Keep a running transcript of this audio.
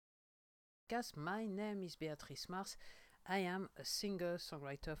podcast. My name is Beatrice Mars. I am a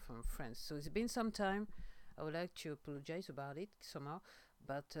singer-songwriter from France. So it's been some time. I would like to apologize about it somehow,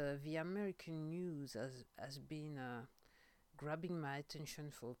 but the American news has been grabbing my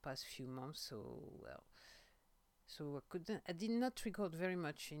attention for the past few months. I did not record very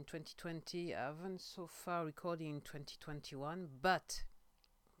much in 2020. I haven't so far recorded in 2021, but,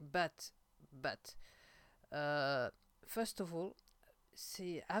 but, uh, first of all,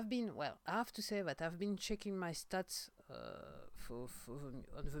 see, I have to say that I've been checking my stats on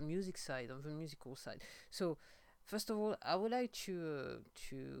the music side, on the musical side. So, first of all, I would like to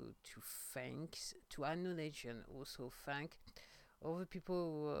acknowledge and also thank all the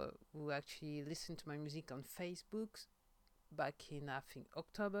people who actually listen to my music on Facebook back in, I think,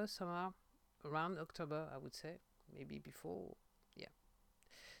 October, somehow around October, I would say, maybe before. Yeah.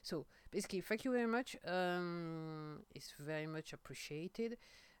 So basically, thank you very much. It's very much appreciated.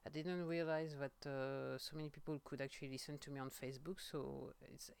 I didn't realize that so many people could actually listen to me on Facebook. So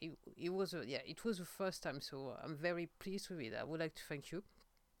it was the first time. So I'm very pleased with it. I would like to thank you.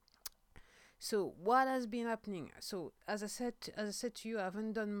 So what has been happening? So as I said to you, I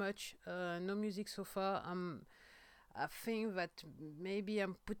haven't done much. No music so far. I think that maybe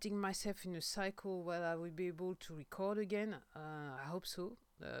I'm putting myself in a cycle where I will be able to record again. I hope so,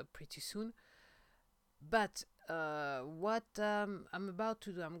 pretty soon. But what I'm about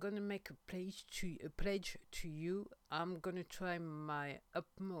to do, I'm gonna make a pledge to you. I'm gonna try my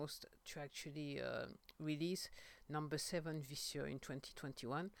utmost to actually release number 7 this year in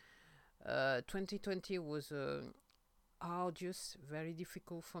 2021. 2020 was arduous, very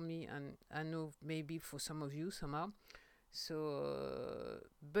difficult for me, and I know maybe for some of you somehow. So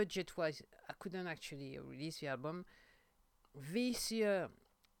budget wise, I couldn't actually release the album. This year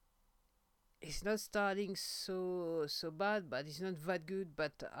it's not starting so bad, but it's not that good.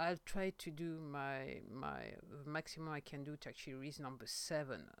 But I'll try to do my maximum I can do to actually release number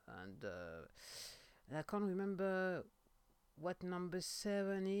 7, and I can't remember what number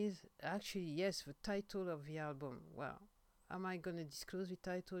 7 is. Actually, yes, the title of the album. Well, am I gonna disclose the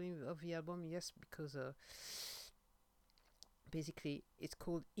title of the album? Yes, because basically it's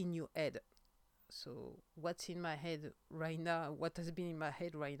called In Your Head. So what's in my head right now, what has been in my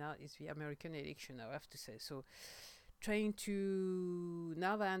head right now is the American election, I have to say. So trying to,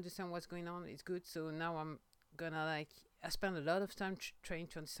 now that I understand what's going on, it's good. So now I'm gonna I spent a lot of time trying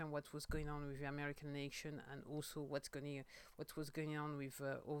to understand what was going on with the American election, and also what was going on with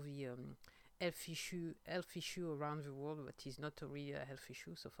all the health issue around the world, but is not a real health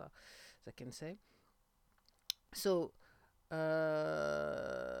issue so far as I can say. So I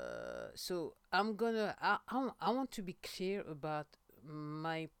want to be clear about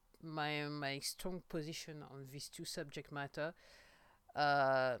my strong position on these two subject matter.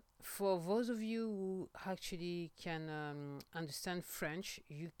 For those of you who actually can understand French,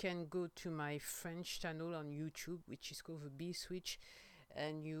 you can go to my French channel on YouTube, which is called the B Switch,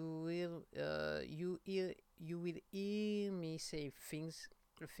 and you will hear me say things,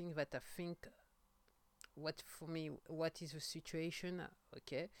 the things that I think, what is the situation,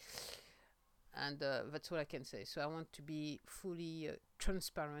 okay, and that's all I can say. So I want to be fully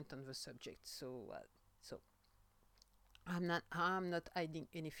transparent on the subject. So I'm not hiding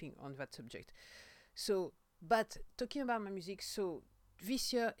anything on that subject. So, but talking about my music, so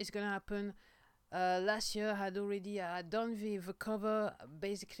this year is gonna happen. Last year I had done the cover.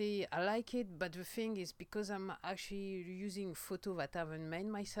 Basically, I like it, but the thing is, because I'm actually using photo that I haven't made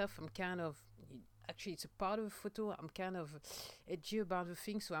myself, I'm kind of, actually it's a part of a photo. I'm kind of edgy about the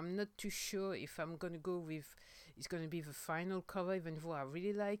thing, so I'm not too sure if I'm gonna go with it's gonna be the final cover, even though I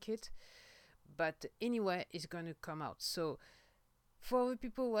really like it. But anyway, it's gonna come out. So for the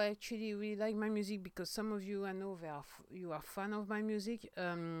people who actually really like my music, because some of you, I know you are fan of my music,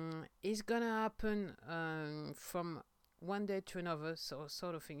 it's gonna happen from one day to another, so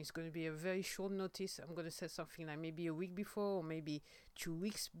sort of thing. It's going to be a very short notice. I'm going to say something like maybe a week before, or maybe 2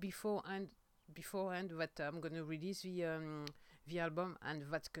 weeks beforehand that I'm going to release the album, and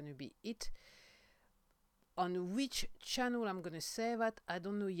that's going to be it. On which channel I'm gonna say that, I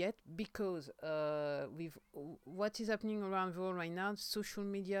don't know yet, because with what is happening around the world right now, social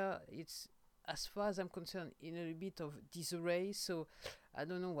media, it's, as far as I'm concerned, in a little bit of disarray. So I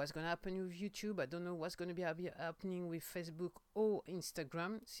don't know what's gonna happen with YouTube. I don't know what's gonna be happening with Facebook or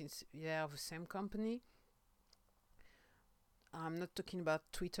Instagram, since they are the same company. I'm not talking about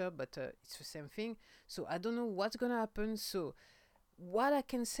Twitter, but it's the same thing. So I don't know what's gonna happen. So what I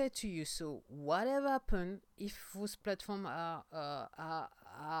can say to you, so whatever happen, if those platforms are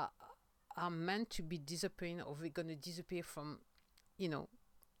meant to be disappearing, or they're gonna disappear from, you know,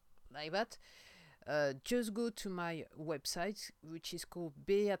 like that, just go to my website, which is called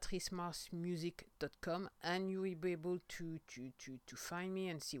beatricemarsmusic.com, and you will be able to find me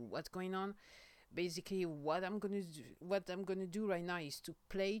and see what's going on. Basically, what I'm gonna do right now is to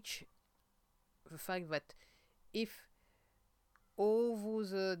pledge the fact that if all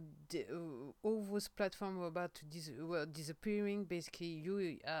those platforms were about to were disappearing,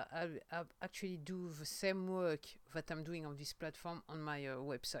 basically I'll actually do the same work that I'm doing on this platform on my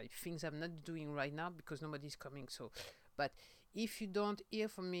website. Things I'm not doing right now because nobody's coming. So, but if you don't hear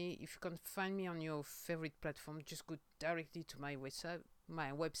from me, if you can't find me on your favorite platform, just go directly to my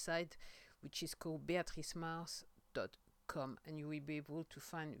website, which is called beatricemars.com, and you will be able to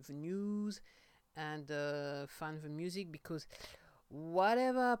find the news and find the music, because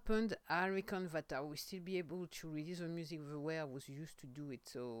whatever happened, I reckon that I will still be able to release the music the way I was used to do it,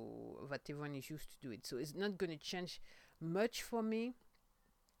 so that everyone is used to do it. So it's not going to change much for me,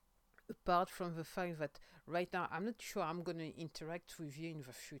 apart from the fact that right now I'm not sure I'm going to interact with you in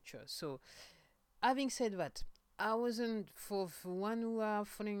the future. So, having said that, I wasn't, for the one who are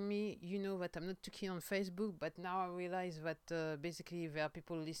following me, you know that I'm not too keen on Facebook, but now I realize that basically there are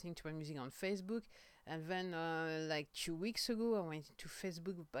people listening to my music on Facebook. And then, like 2 weeks ago, I went to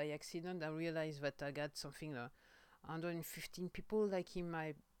Facebook by accident. I realized that I got something 115 people liking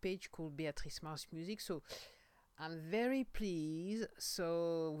my page called Beatrice Mars Music. So I'm very pleased.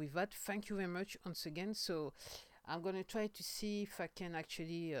 So with that, thank you very much once again. So I'm gonna try to see if I can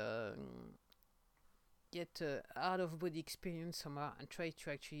actually get out of body experience somehow and try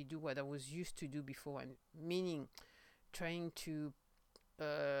to actually do what I was used to do before, and meaning trying to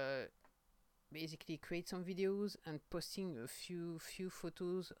basically create some videos and posting a few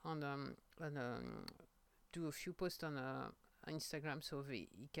photos on do a few posts on Instagram, so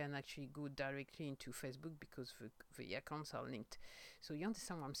you can actually go directly into Facebook because the accounts are linked. So you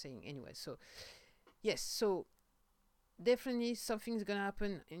understand what I'm saying anyway. So yes, so definitely something's gonna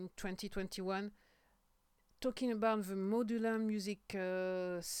happen in 2021. Talking about the modular music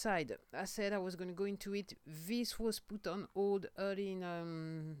side, I said I was going to go into it. This was put on hold early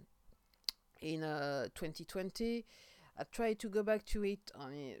in 2020. I tried to go back to it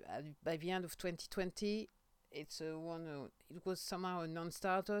by the end of 2020. It's it was somehow a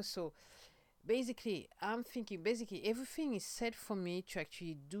non-starter. So basically, I'm thinking everything is set for me to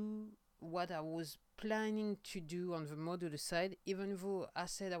actually do what I was planning to do on the modular side, even though I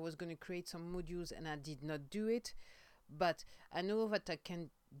said I was going to create some modules and I did not do it. But I know that I can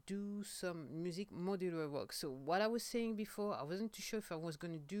do some music modular work. So what I was saying before, I wasn't too sure if I was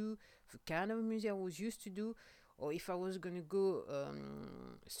going to do the kind of music I was used to do, or if I was going to go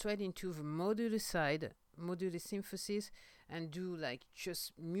straight into the modular side, modular synthesis, and do like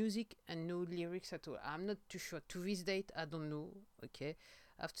just music and no lyrics at all. I'm not too sure. To this date, I don't know. Okay,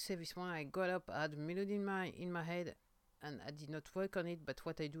 I have to say this one. I got up, I had a melody in my head, and I did not work on it. But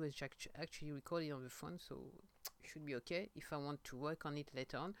what I do is actually record it on the phone, so it should be okay if I want to work on it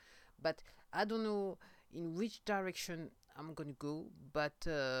later on. But I don't know in which direction I'm gonna go. But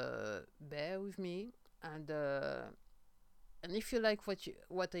bear with me, and if you like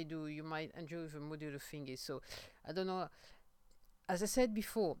what I do, you might enjoy the modular thingy. So I don't know. As I said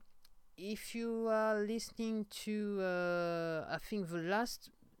before, if you are listening to, I think the last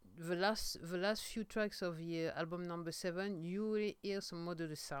few tracks of the album number 7, you will hear some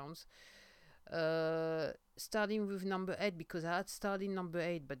modular sounds. Starting with number 8, because I had started number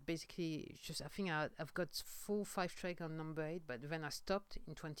 8, but basically it's just I think I've got 4 or 5 tracks on number 8, but then I stopped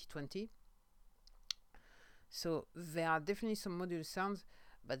in 2020. So there are definitely some modular sounds,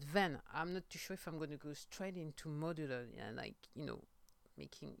 but then I'm not too sure if I'm going to go straight into modular, like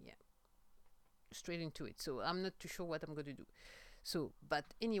making straight into it. So I'm not too sure what I'm going to do. So,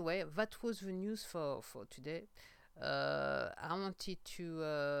 but anyway, that was the news for today. I wanted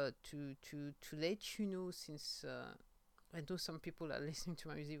to let you know, since I know some people are listening to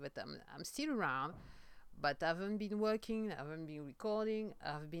my music, but I'm still around. But I haven't been working, I haven't been recording.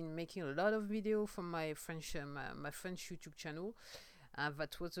 I've been making a lot of video from my French YouTube channel.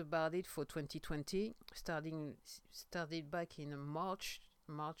 That was about it for 2020. Started back in March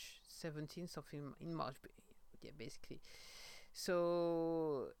 17, something in March. Yeah, basically.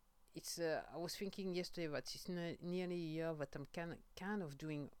 So it's I was thinking yesterday that it's nearly a year that I'm kind of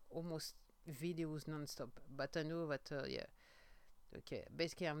doing almost videos non-stop. But I know that okay,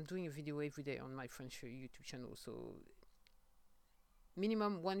 basically I'm doing a video every day on my French YouTube channel, so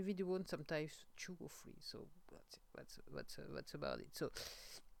minimum one video and sometimes 2 or 3. So that's about it.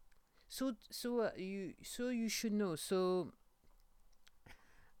 So you should know. So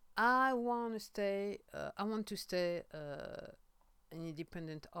I want to stay an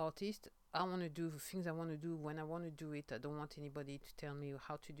independent artist. I want to do the things I want to do when I want to do it. I don't want anybody to tell me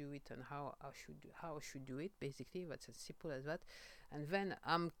how to do it and how I should do it. Basically, that's as simple as that. And then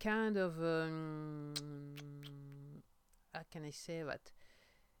I'm kind of how can I say that,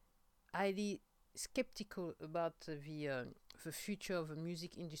 highly skeptical about the future of the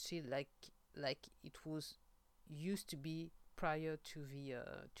music industry, like it was used to be prior to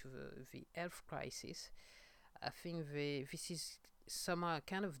the health crisis. I think this is somehow a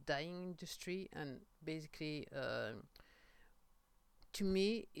kind of dying industry, and basically, to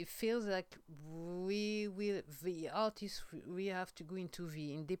me, it feels like the artists, we have to go into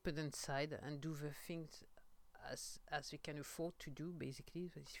the independent side and do the things as we can afford to do, basically,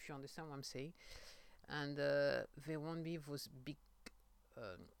 if you understand what I'm saying. And there won't be those big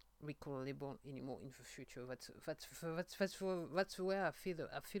um, record label anymore in the future. That's the way I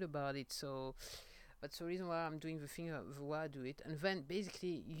feel about it. So that's the reason why I'm doing the thing the way I do it. And then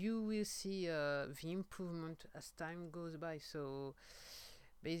basically you will see the improvement as time goes by. So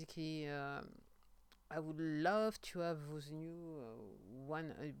basically, I would love to have those new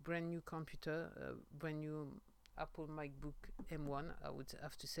a brand new computer, brand new Apple MacBook M1. I would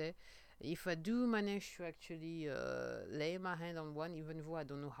have to say, if I do manage to actually lay my hand on one, even though I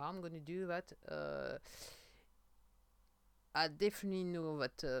don't know how I'm going to do that, I definitely know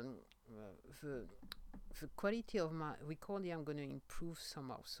that the quality of my recording I'm going to improve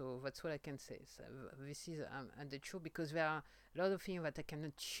somehow. So that's what I can say. So this is the truth, because there are a lot of things that I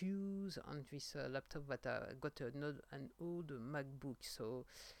cannot choose on this laptop. That I got an old MacBook, so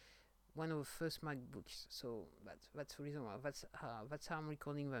one of the first MacBooks. So that's the reason why. That's how I'm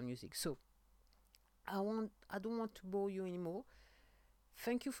recording the music. So I don't want to bore you anymore.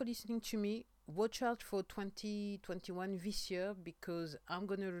 Thank you for listening to me. Watch out for 2021 this year, because I'm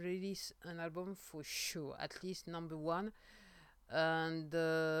gonna release an album for sure, at least number one. And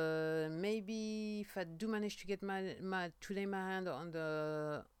maybe if I do manage to get my to lay my hand on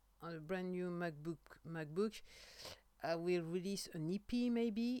a brand new MacBook, I will release an EP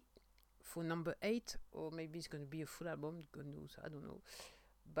maybe for number 8, or maybe it's gonna be a full album. God knows, I don't know.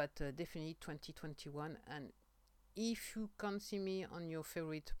 But definitely 2021. And if you can't see me on your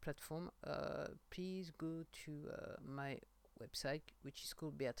favorite platform, please go to my website, which is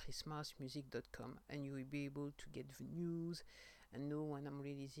called beatricemarsmusic.com, and you will be able to get the news and know when I'm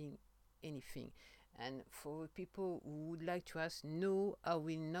releasing anything. And for people who would like to ask, no, I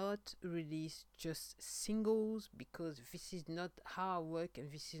will not release just singles, because this is not how I work,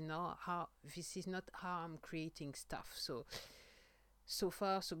 and this is not how I'm creating stuff. So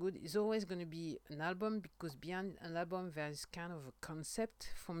far so good. It's always going to be an album, because behind an album there's kind of a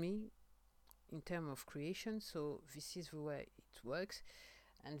concept for me in terms of creation. So this is the way it works.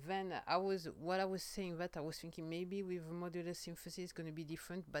 And then I was saying, that I was thinking maybe with modular synthesis it's going to be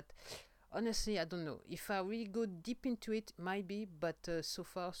different, but honestly I don't know. If I really go deep into it, might be, but so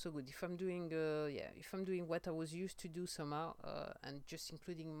far so good. If I'm doing what I was used to do somehow, and just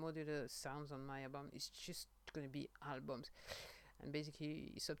including modular sounds on my album, it's just going to be albums. And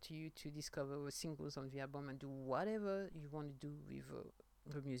basically it's up to you to discover the singles on the album and do whatever you want to do with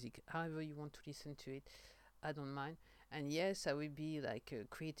the music, however you want to listen to it. I don't mind. And yes, I will be like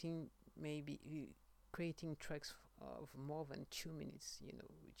creating tracks of more than 2 minutes,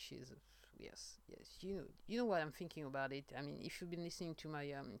 which is yes, you know what I'm thinking about it. I mean, if you've been listening to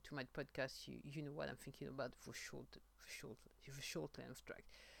my podcast, you know what I'm thinking about for short length track.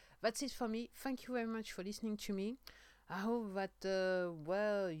 That's it for me. Thank you very much for listening to me. I hope that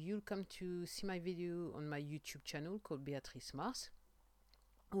you'll come to see my video on my YouTube channel called Beatrice Mars,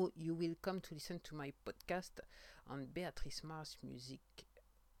 or you will come to listen to my podcast on Beatrice Mars Music.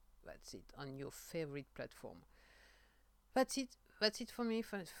 That's it, on your favorite platform. That's it. That's it for me.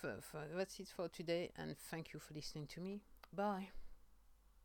 That's it for today, and thank you for listening to me. Bye.